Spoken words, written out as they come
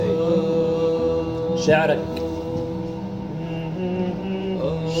شعرك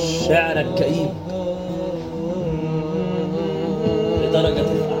كئيب لدرجة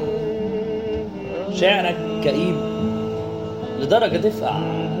تفقع. شعرك كئيب لدرجة تفقع.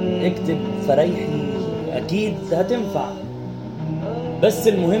 اكتب فريحي أكيد هتنفع، بس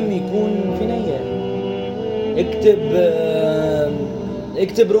المهم يكون في نية.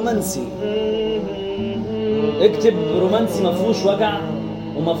 اكتب رومانسي. اكتب رومانسي مفهوش وجع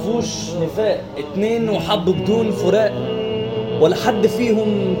ومفهوش نفاق. 2 وحبوا بدون فراق ولا حد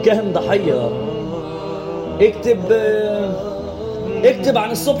فيهم كان ضحية. اكتب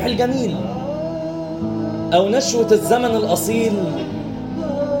عن الصبح الجميل أو نشوة الزمن الأصيل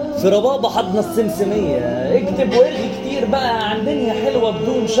في ربابة حضن السمسمية. اكتب وارغي كتير بقى عن دنيا حلوة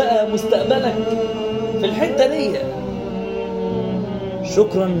بدون شقة مستقبلك في الحتة دي.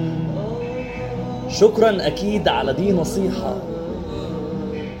 شكرا أكيد على دي نصيحة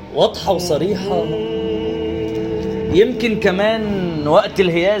واضحة وصريحة. يمكن كمان وقت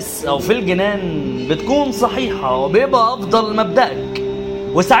الهياس أو في الجنان بتكون صحيحة وبيبقى أفضل مبدأك،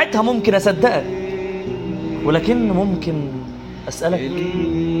 وساعتها ممكن أصدقك. ولكن ممكن أسألك،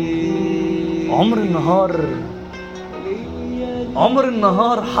 عمر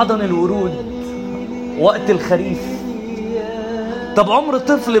النهار حضن الورود وقت الخريف. طب عمر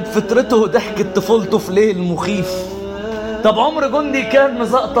طفل بفطرته ضحكت طفولته في ليل مخيف. طب عمر جندي كان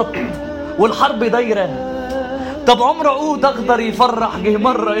مزقطط والحرب دايرة. طب عمر عود اخضر يفرح جه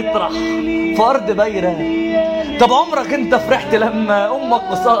مرة يطرح في ارض بايرة. طب عمرك انت فرحت لما امك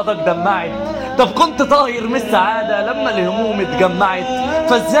قصادك دمعت. طب كنت طاير من السعادة لما الهموم اتجمعت.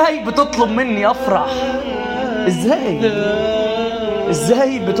 فازاي بتطلب مني افرح؟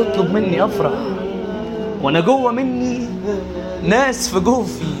 ازاي بتطلب مني افرح وانا جوه مني ناس في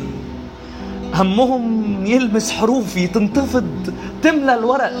جوفي همهم يلمس حروفي تنتفض تملى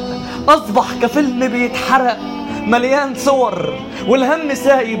الورق. اصبح كفيلم بيتحرق مليان صور والهم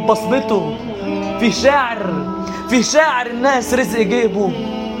سايب بصمته. في شاعر الناس رزق جيبه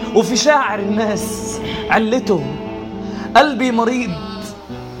وفي شاعر الناس علته. قلبي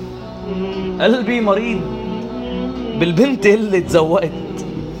مريض بالبنت اللي اتزوقت.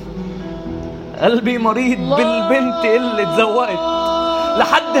 قلبي مريض بالبنت اللي اتزوقت.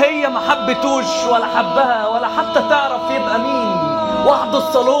 لحد هي ما حبتوش ولا حبها ولا حتى تعرف يبقى مين. وحده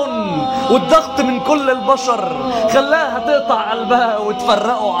الصالون والضغط من كل البشر خلاها تقطع قلبها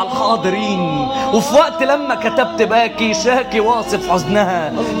وتفرقوا على الحاضرين. وفي وقت لما كتبت باكي شاكي واصف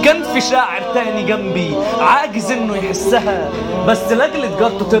حزنها كان في شاعر تاني جنبي عاجز انه يحسها، بس لاجل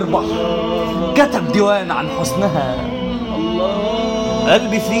تجارته تربح كتب ديوان عن حزنها.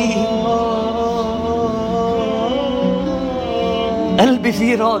 قلبي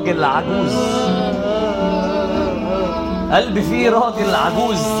فيه راجل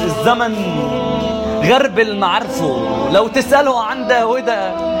عجوز. الزمن غرب المعارفه. لو تسأله عن ده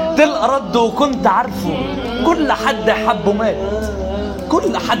وده تلقى رده وكنت عارفه. كل حد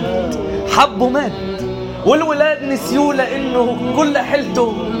حبه مات. والولاد نسيوه لانه كل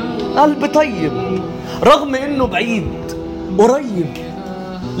حيلته قلب طيب. رغم انه بعيد قريب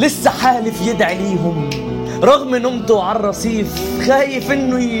لسه حالف يدعي ليهم. رغم نمته على الرصيف خايف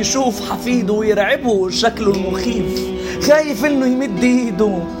انه يشوف حفيده ويرعبه شكله المخيف. خايف انه يمد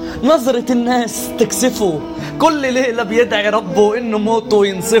ايده نظرة الناس تكسفه. كل ليلة بيدعي ربه انه موته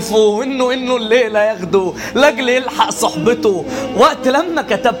ينصفه وانه الليلة ياخده لاجل يلحق صحبته. وقت لما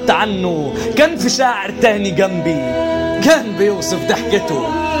كتبت عنه كان في شاعر تاني جنبي كان بيوصف ضحكته.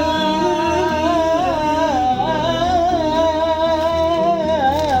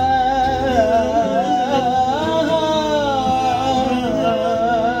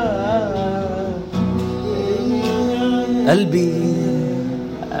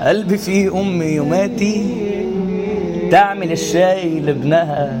 قلبي فيه أمي يوماتي تعمل الشاي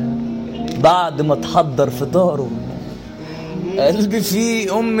لابنها بعد ما تحضر فطاره. قلبي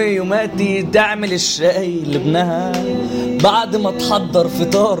فيه أمي يوماتي تعمل الشاي لابنها بعد ما تحضر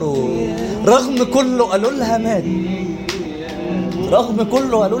فطاره. رغم كله قالوا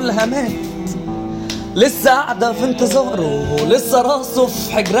لها مات. لسه قاعدة في انتظاره. لسه راسه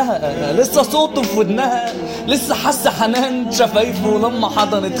في حجرها. لسه صوته في ودنها. لسه حس حنان شفايفه لما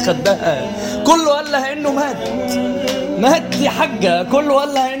حضنت خدها. كله قال لها انه مات يا حاجة. كله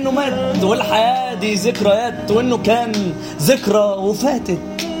قال لها انه مات والحياة دي ذكريات وانه كان ذكرى وفاتت.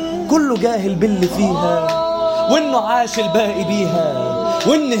 كله جاهل باللي فيها وانه عاش الباقي بيها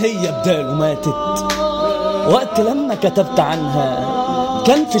وان هي بداله ماتت. وقت لما كتبت عنها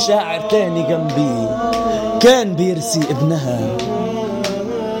كان في شاعر تاني جنبي كان بيرسي ابنها.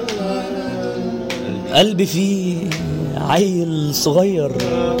 قلبي فيه عيل صغير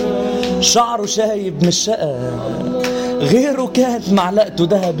شعره شايب من الشقة، غيره كانت معلقته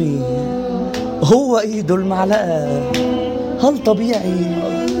ذهبي، هو ايده المعلقة.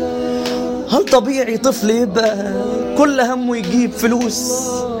 هل طبيعي طفل يبقى كل همه يجيب فلوس؟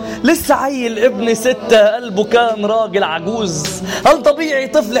 لسه عيل ابن 6 قلبه كان راجل عجوز. هل طبيعي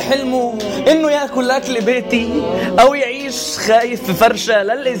طفل حلمه انه ياكل اكل بيتي او يعيش خايف في فرشة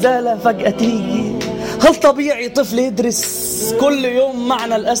للإزالة فجأة تيجي؟ هل طبيعي طفل يدرس كل يوم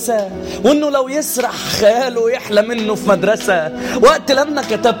معنى الأسى، وانه لو يسرح خياله يحلم منه في مدرسة؟ وقت لما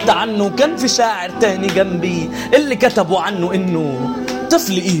كتبت عنه كان في شاعر تاني جنبي اللي كتبوا عنه انه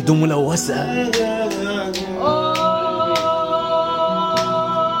طفل ايده ملوثة.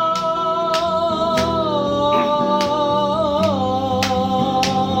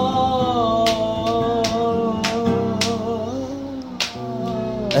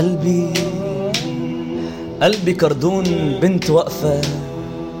 قلبي كردون بنت واقفة،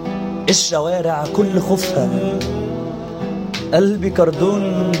 الشوارع كل خوفها. قلبي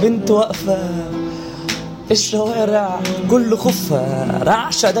كردون بنت واقفة، الشوارع كل خوفها.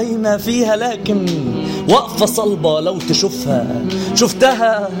 رعشة دايما فيها لكن واقفة صلبة لو تشوفها.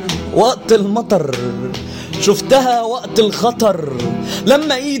 شفتها وقت المطر، شفتها وقت الخطر،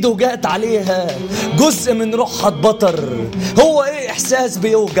 لما ايده جات عليها جزء من روحها اتبطر. هو ايه احساس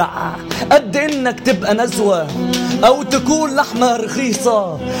بيوجع قد انك تبقى نزوة او تكون لحمة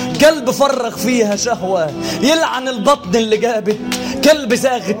رخيصة؟ كلب فرغ فيها شهوة، يلعن البطن اللي جابت. كلب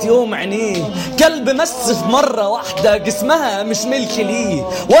زاغت يوم عينيه، كلب مس في مرة واحدة جسمها مش ملك ليه.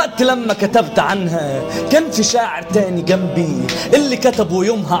 وقت لما كتبت عنها كان في شاعر تاني جنبي اللي كتبوا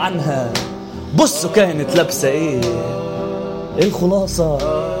يومها عنها. بصوا كانت لابسة ايه.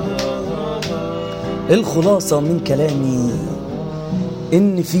 الخلاصة من كلامي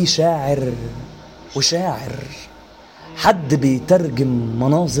ان في شاعر وشاعر، حد بيترجم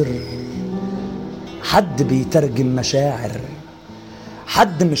مناظر، حد بيترجم مشاعر،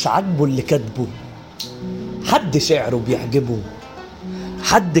 حد مش عاجبه اللي كاتبه، حد شعره بيعجبه،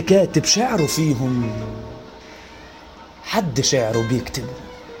 حد كاتب شعره فيهم، حد شعره بيكتبه.